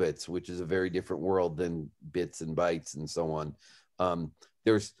qubits, which is a very different world than bits and bytes and so on.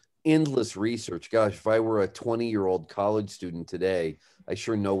 There's endless research. Gosh, if I were a 20-year-old college student today, I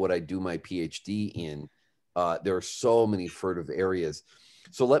sure know what I do my PhD in. There are so many furtive areas.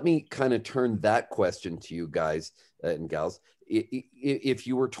 So let me kind of turn that question to you guys and gals. If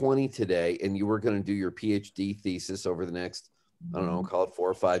you were 20 today and you were going to do your PhD thesis over the next, I don't know, call it 4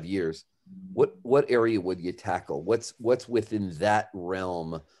 or 5 years, what area would you tackle? What's within that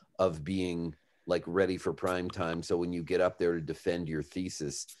realm of being like ready for prime time? So when you get up there to defend your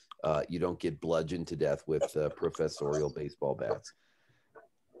thesis, you don't get bludgeoned to death with professorial baseball bats.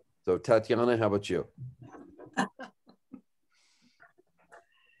 So Tatiana, how about you?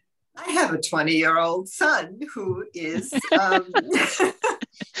 I have a 20-year-old son who is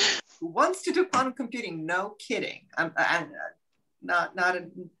who wants to do quantum computing. No kidding. I'm not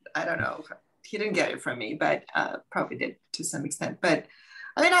I don't know. He didn't get it from me, but probably did to some extent. But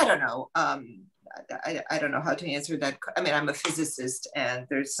I mean, I don't know. I don't know how to answer that. I mean, I'm a physicist, and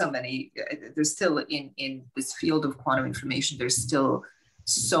there's so many. There's still in this field of quantum information, there's still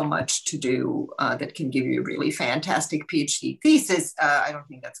so much to do that can give you a really fantastic PhD thesis. I don't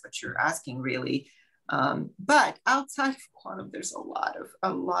think that's what you're asking, really. But outside of quantum, there's a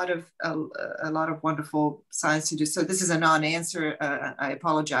lot of wonderful science to do. So this is a non-answer. I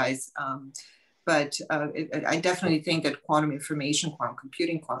apologize. But I definitely think that quantum information, quantum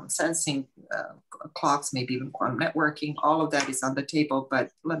computing, quantum sensing, clocks, maybe even quantum networking, all of that is on the table.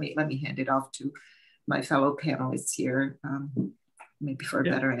 But let me hand it off to my fellow panelists here. Maybe for a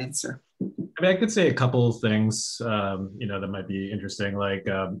better answer. I mean, I could say a couple of things, that might be interesting. Like,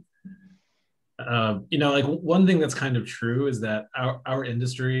 like one thing that's kind of true is that our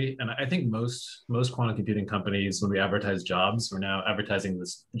industry, and I think most quantum computing companies, when we advertise jobs, we're now advertising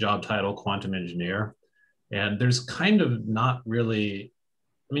this job title, quantum engineer. And there's kind of not really,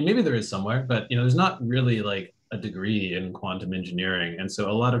 I mean, maybe there is somewhere, but there's not really like a degree in quantum engineering. And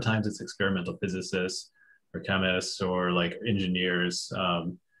so a lot of times it's experimental physicists or chemists or like engineers.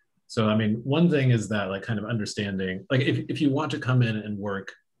 So, I mean, one thing is that like kind of understanding, like if you want to come in and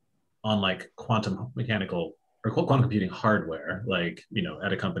work on like quantum mechanical or quantum computing hardware, like,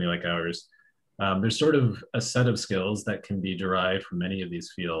 at a company like ours, there's sort of a set of skills that can be derived from many of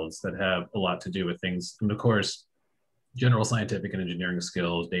these fields that have a lot to do with things. And of course, general scientific and engineering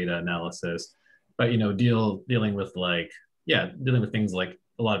skills, data analysis, but, dealing with things like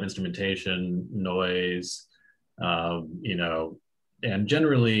a lot of instrumentation, noise, and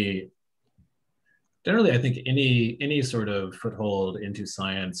generally, I think any sort of foothold into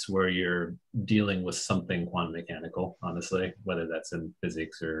science where you're dealing with something quantum mechanical, honestly, whether that's in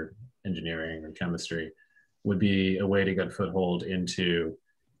physics or engineering or chemistry, would be a way to get a foothold into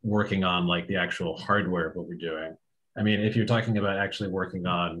working on like the actual hardware of what we're doing. I mean, if you're talking about actually working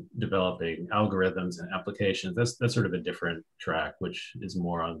on developing algorithms and applications, that's sort of a different track, which is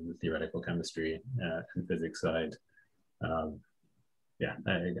more on the theoretical chemistry and physics side. Yeah,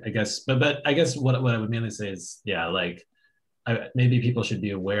 I guess, but I guess what I would mainly say is, yeah, like maybe people should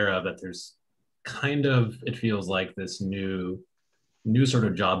be aware of that. There's kind of, it feels like this new sort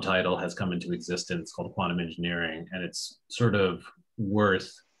of job title has come into existence called quantum engineering, and it's sort of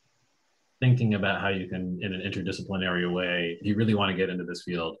worth thinking about how you can, in an interdisciplinary way, if you really want to get into this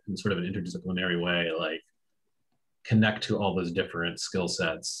field in sort of an interdisciplinary way, like connect to all those different skill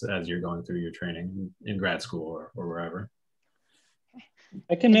sets as you're going through your training in grad school or wherever.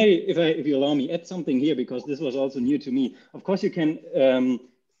 I can maybe, if you allow me, add something here, because this was also new to me. Of course, you can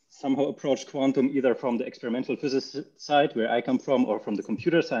somehow approach quantum either from the experimental physics side, where I come from, or from the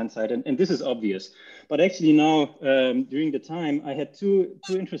computer science side, and this is obvious. But actually now, during the time, I had two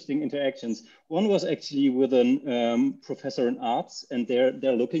interesting interactions. One was actually with a professor in arts, and they're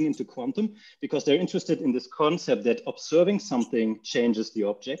looking into quantum because they're interested in this concept that observing something changes the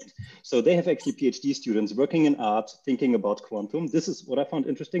object. So they have actually PhD students working in art, thinking about quantum. This is what I found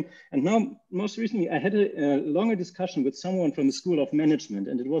interesting. And now, most recently, I had a longer discussion with someone from the School of Management,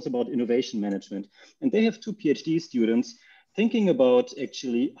 and it was about innovation management. And they have two PhD students thinking about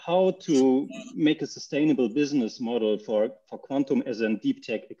actually how to make a sustainable business model for quantum as a deep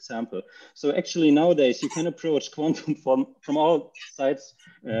tech example. So actually nowadays you can approach quantum from all sides,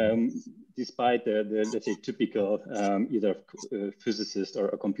 despite the let's say typical either physicist or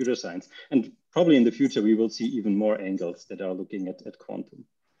computer science. And probably in the future we will see even more angles that are looking at quantum.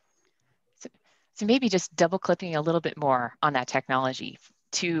 So maybe just double clicking a little bit more on that technology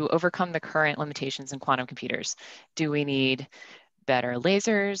to overcome the current limitations in quantum computers. Do we need better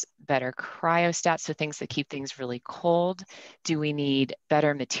lasers, better cryostats, so things that keep things really cold? Do we need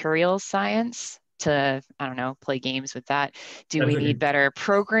better materials science to, I don't know, play games with that? Do we need better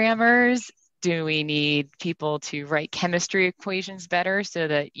programmers? Do we need people to write chemistry equations better so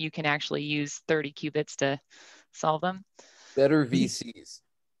that you can actually use 30 qubits to solve them? Better VCs.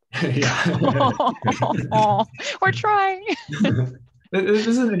 Yeah. We're trying. This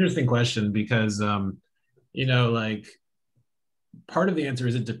is an interesting question because, you know, like part of the answer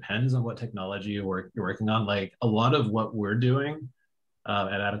is it depends on what technology you're working on. Like a lot of what we're doing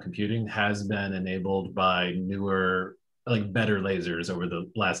at Atom Computing has been enabled by newer, like better lasers over the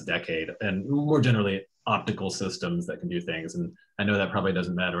last decade, and more generally optical systems that can do things. And I know that probably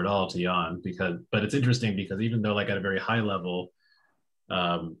doesn't matter at all to Jan, but it's interesting because even though like at a very high level,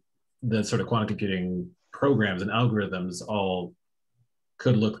 the sort of quantum computing programs and algorithms all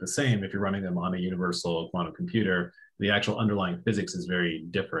could look the same if you're running them on a universal quantum computer, the actual underlying physics is very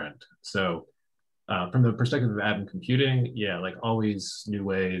different. So from the perspective of atom computing, yeah, like always new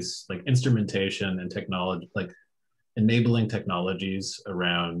ways, like instrumentation and technology, like enabling technologies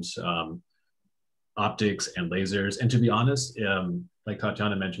around optics and lasers. And to be honest, like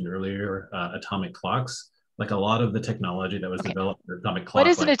Tatjana mentioned earlier, atomic clocks, like a lot of the technology that was developed for atomic clock. What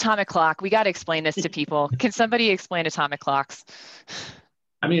is an atomic clock? We got to explain this to people. Can somebody explain atomic clocks?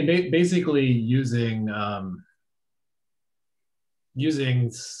 I mean, basically using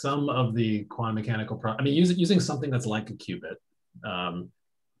some of the quantum mechanical, using something that's like a qubit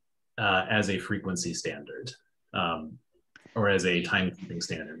as a frequency standard or as a timekeeping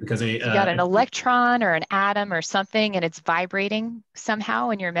standard. Because you got an electron or an atom or something, and it's vibrating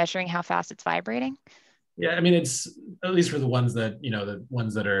somehow, and you're measuring how fast it's vibrating. Yeah, I mean, it's at least for the ones that the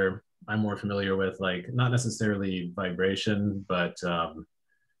ones that are I'm more familiar with, like not necessarily vibration, but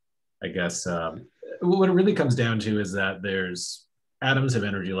I guess what it really comes down to is that there's atoms have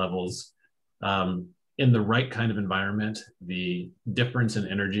energy levels. In the right kind of environment, the difference in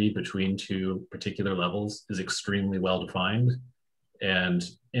energy between two particular levels is extremely well defined, and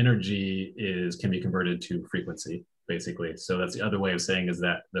energy can be converted to frequency, basically. So that's the other way of saying is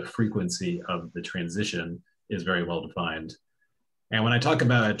that the frequency of the transition is very well defined. And when I talk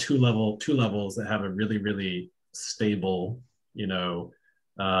about two levels that have a really, really stable,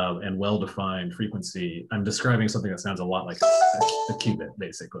 and well-defined frequency, I'm describing something that sounds a lot like a qubit,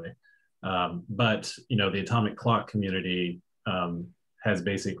 basically. But the atomic clock community has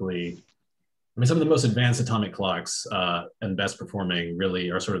basically, some of the most advanced atomic clocks and best performing really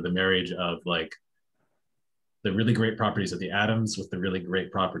are sort of the marriage of like the really great properties of the atoms with the really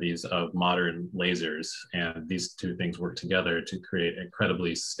great properties of modern lasers, and these two things work together to create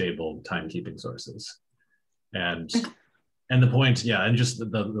incredibly stable timekeeping sources. And the point, yeah, and just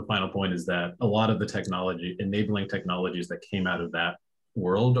the final point is that a lot of the enabling technologies that came out of that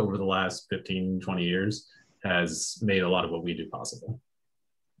world over the last 15, 20 years has made a lot of what we do possible.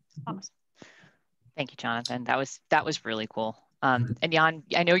 Awesome. Thank you, Jonathan. That was really cool. And Jan,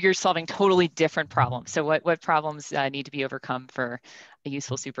 I know you're solving totally different problems. So what problems need to be overcome for a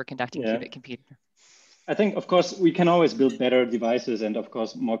useful superconducting qubit computer? I think, of course, we can always build better devices, and of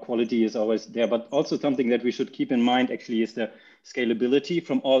course, more quality is always there. But also something that we should keep in mind actually is the scalability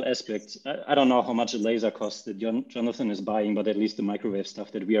from all aspects. I don't know how much a laser costs that Jonathan is buying, but at least the microwave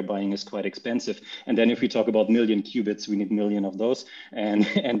stuff that we are buying is quite expensive. And then if we talk about million qubits, we need million of those, and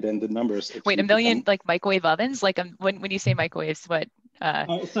then the numbers. Wait, a million like microwave ovens? Like when you say microwaves, what?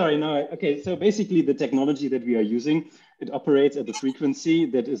 Sorry, no. Okay, so basically the technology that we are using, it operates at the frequency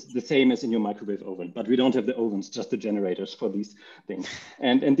that is the same as in your microwave oven, but we don't have the ovens, just the generators for these things.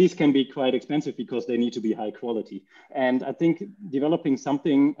 And these can be quite expensive because they need to be high quality. And I think developing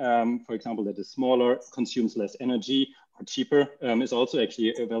something, for example, that is smaller, consumes less energy, or cheaper is also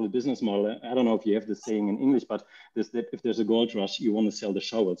actually a valid business model. I don't know if you have this saying in English, but if there's a gold rush, you want to sell the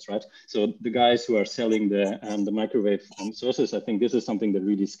shovels, right? So the guys who are selling the microwave sources, I think this is something that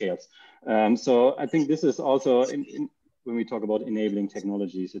really scales. So I think this is also, when we talk about enabling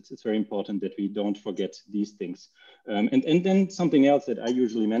technologies, it's very important that we don't forget these things. And then something else that I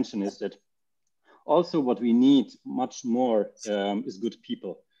usually mention is that also what we need much more is good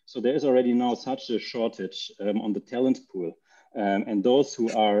people. So there is already now such a shortage on the talent pool. And those who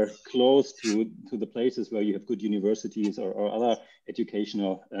are close to the places where you have good universities or other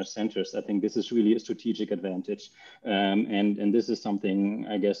educational centers, I think this is really a strategic advantage. And this is something,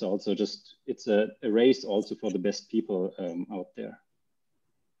 I guess, also just, it's a race also for the best people out there.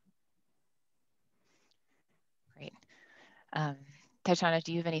 Great. Tatjana,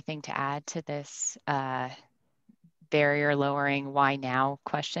 do you have anything to add to this barrier lowering why now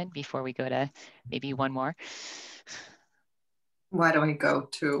question before we go to maybe one more? Why don't we go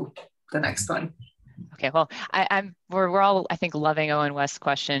to the next one? Okay, well, we're all, I think, loving Owen West's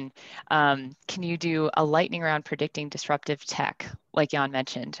question. Can you do a lightning round predicting disruptive tech, like Jan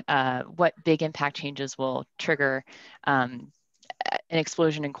mentioned? What big impact changes will trigger an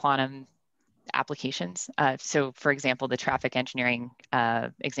explosion in quantum applications? So for example, the traffic engineering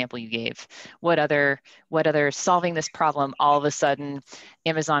example you gave, what other solving this problem, all of a sudden,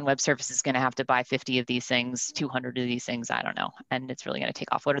 Amazon Web Services is going to have to buy 50 of these things, 200 of these things, I don't know, and it's really going to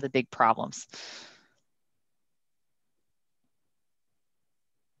take off. What are the big problems?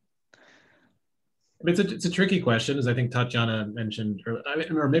 It's a tricky question, as I think Tatjana mentioned,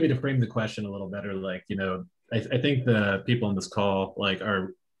 or maybe to frame the question a little better, like, I think the people on this call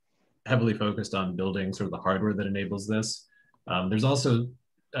are heavily focused on building sort of the hardware that enables this. There's also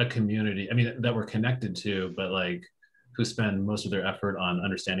a community, that we're connected to, but who spend most of their effort on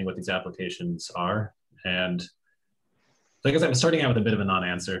understanding what these applications are. And so I guess I'm starting out with a bit of a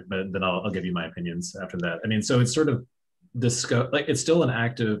non-answer, but then I'll give you my opinions after that. So it's sort of it's still an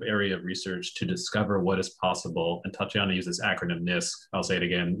active area of research to discover what is possible. And Tatjana used this acronym NISQ. I'll say it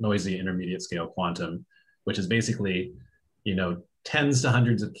again: noisy intermediate scale quantum, which is basically, tens to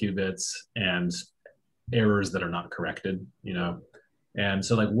hundreds of qubits and errors that are not corrected, And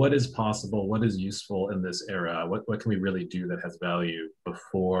so what is possible, what is useful in this era? What can we really do that has value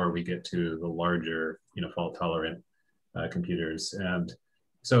before we get to the larger, fault tolerant computers? And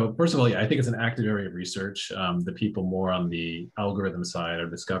so first of all, I think it's an active area of research. The people more on the algorithm side are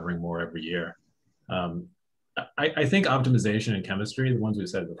discovering more every year. I think optimization and chemistry, the ones we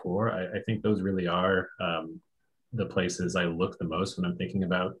said before, I think those really are the places I look the most when I'm thinking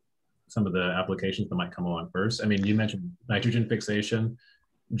about some of the applications that might come along first. You mentioned nitrogen fixation.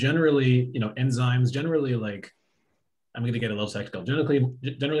 Generally, enzymes, generally I'm going to get a little technical.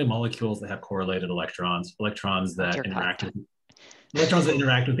 Generally molecules that have correlated electrons that interact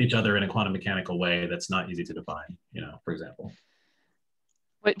with each other in a quantum mechanical way that's not easy to define, for example.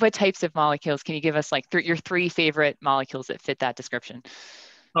 What types of molecules? Can you give us your three favorite molecules that fit that description?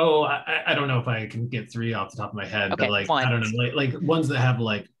 Oh, I don't know if I can get three off the top of my head, okay, but one. I don't know, ones that have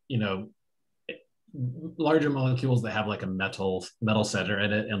larger molecules that have a metal center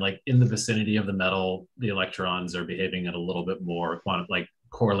in it, and in the vicinity of the metal, the electrons are behaving in a little bit more quantum,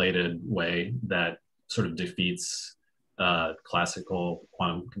 correlated way that sort of defeats classical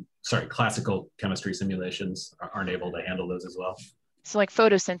chemistry simulations aren't able to handle those as well. So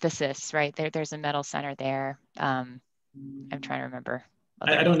photosynthesis, right? There's a metal center there. I'm trying to remember.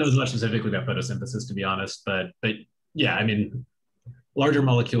 I don't know as much specifically about photosynthesis, to be honest, but yeah, larger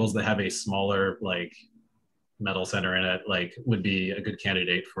molecules that have a smaller metal center in it would be a good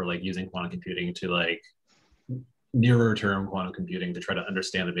candidate for using quantum computing to nearer term quantum computing to try to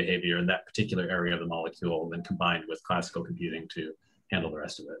understand the behavior in that particular area of the molecule, then combined with classical computing to handle the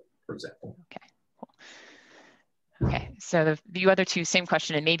rest of it, for example. Okay, cool. Okay, so the other two, same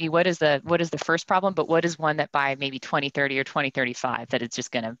question, and maybe what is the first problem, but what is one that by maybe 2030 or 2035 that it's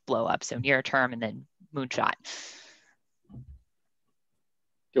just going to blow up? So near term and then moonshot. Do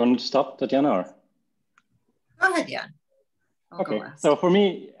you want to stop, Tatjana? Or? Go ahead, Jan. Okay, so for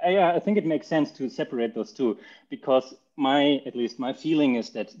me, I think it makes sense to separate those two, because at least my feeling is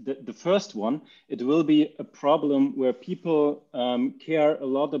that the first one, it will be a problem where people care a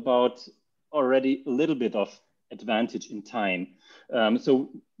lot about already a little bit of advantage in time. So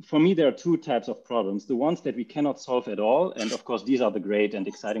for me, there are two types of problems. The ones that we cannot solve at all, and of course, these are the great and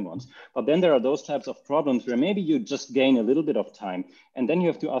exciting ones. But then there are those types of problems where maybe you just gain a little bit of time. And then you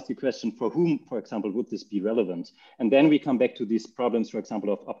have to ask the question, for whom, for example, would this be relevant? And then we come back to these problems, for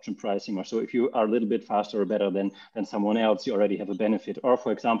example, of option pricing. Or so if you are a little bit faster or better than someone else, you already have a benefit. Or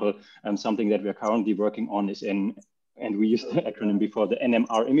for example, something that we're currently working on is and we used the acronym before, the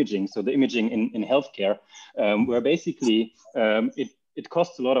NMR imaging. So the imaging in healthcare, where basically it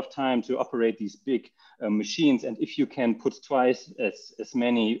costs a lot of time to operate these big machines. And if you can put twice as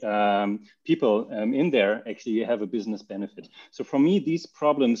many people in there, actually you have a business benefit. So for me, these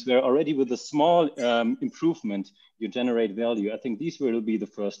problems where already with a small improvement, you generate value. I think these will be the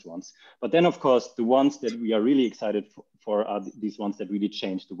first ones. But then of course, the ones that we are really excited for are these ones that really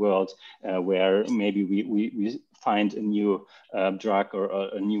change the world, where maybe we find a new drug or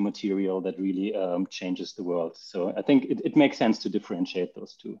a new material that really changes the world. So I think it makes sense to differentiate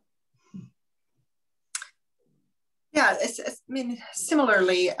those two. Yeah, I mean,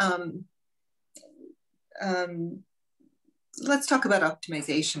 similarly, let's talk about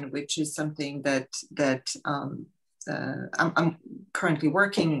optimization, which is something that I'm currently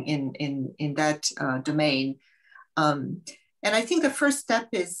working in that domain. And I think the first step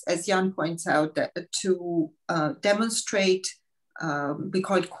is, as Jan points out, that to demonstrate, we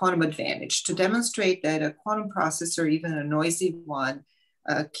call it quantum advantage, to demonstrate that a quantum processor, even a noisy one,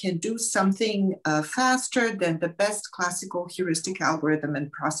 can do something faster than the best classical heuristic algorithm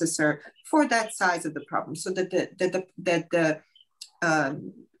and processor for that size of the problem, so that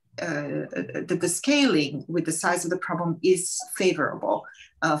the scaling with the size of the problem is favorable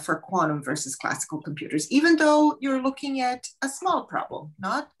for quantum versus classical computers, even though you're looking at a small problem,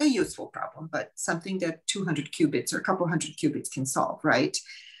 not a useful problem, but something that 200 qubits or a couple hundred qubits can solve, right?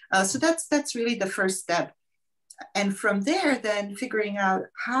 So that's really the first step. And from there, then figuring out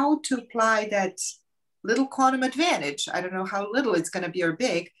how to apply that little quantum advantage. I don't know how little it's going to be or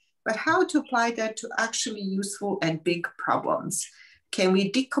big, but how to apply that to actually useful and big problems. Can we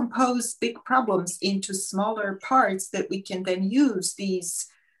decompose big problems into smaller parts that we can then use these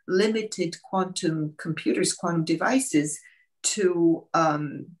limited quantum computers, quantum devices to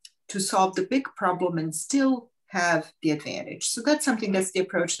solve the big problem and still have the advantage? So that's the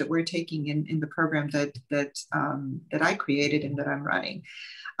approach that we're taking in the program that I created and that I'm running.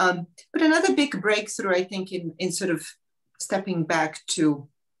 But another big breakthrough, I think, in sort of stepping back to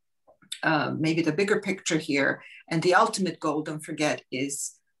maybe the bigger picture here, and the ultimate goal, don't forget,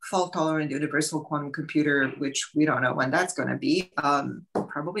 is fault-tolerant universal quantum computer, which we don't know when that's going to be,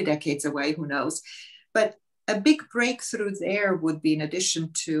 probably decades away, who knows. But a big breakthrough there would be, in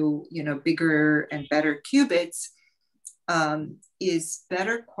addition to bigger and better qubits, is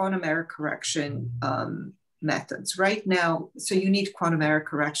better quantum error correction methods. Right now, so you need quantum error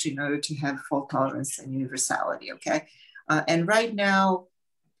correction in order to have fault tolerance and universality, okay? And right now,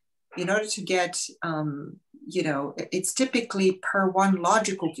 in order to get, it's typically per one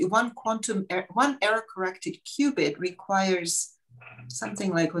error corrected qubit requires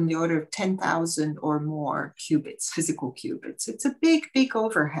something like on the order of 10,000 or more qubits, physical qubits. It's a big, big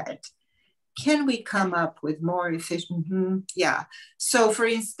overhead. Can we come up with more efficient? Yeah. So for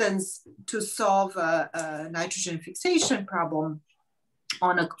instance, to solve a nitrogen fixation problem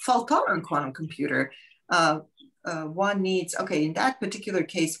on a fault-tolerant quantum computer, one needs, in that particular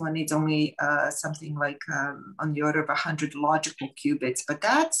case, one needs only something like on the order of 100 logical qubits, but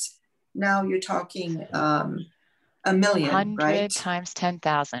that's, now you're talking a million, 100 right? times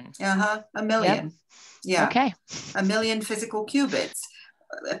 10,000. A million. Yep. Yeah. Okay. A million physical qubits.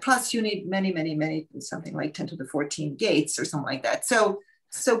 Plus you need many, many, many, something like 10 to the 14 gates or something like that. So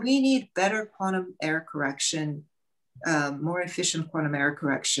we need better quantum error correction, more efficient quantum error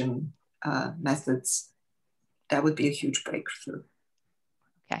correction methods. That would be a huge breakthrough.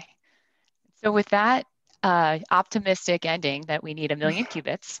 Okay. So with that optimistic ending that we need 1 million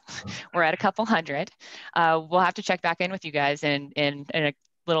qubits, we're at a couple hundred. We'll have to check back in with you guys in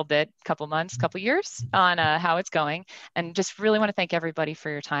little bit, couple months, couple years on how it's going. And just really want to thank everybody for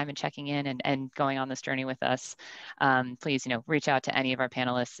your time and checking in and going on this journey with us. Please, reach out to any of our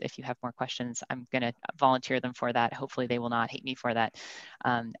panelists if you have more questions. I'm going to volunteer them for that. Hopefully they will not hate me for that.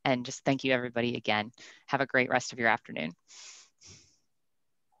 And just thank you everybody again. Have a great rest of your afternoon.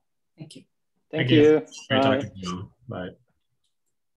 Thank you. Thank you. Great talking to you. Bye.